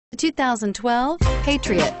The 2012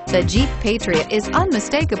 Patriot. The Jeep Patriot is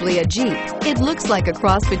unmistakably a Jeep. It looks like a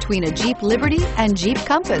cross between a Jeep Liberty and Jeep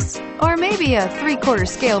Compass, or maybe a 3/4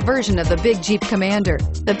 scale version of the big Jeep Commander.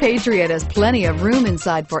 The Patriot has plenty of room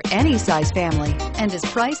inside for any size family and is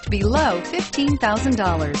priced below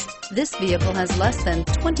 $15,000. This vehicle has less than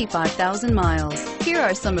 25,000 miles. Here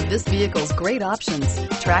are some of this vehicle's great options: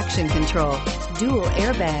 traction control, dual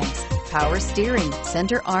airbags, power steering,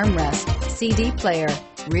 center armrest, CD player,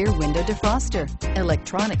 rear window defroster,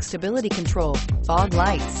 electronic stability control, fog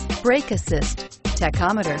lights, brake assist,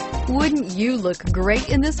 tachometer. Wouldn't you look great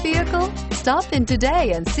in this vehicle? Stop in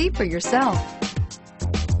today and see for yourself.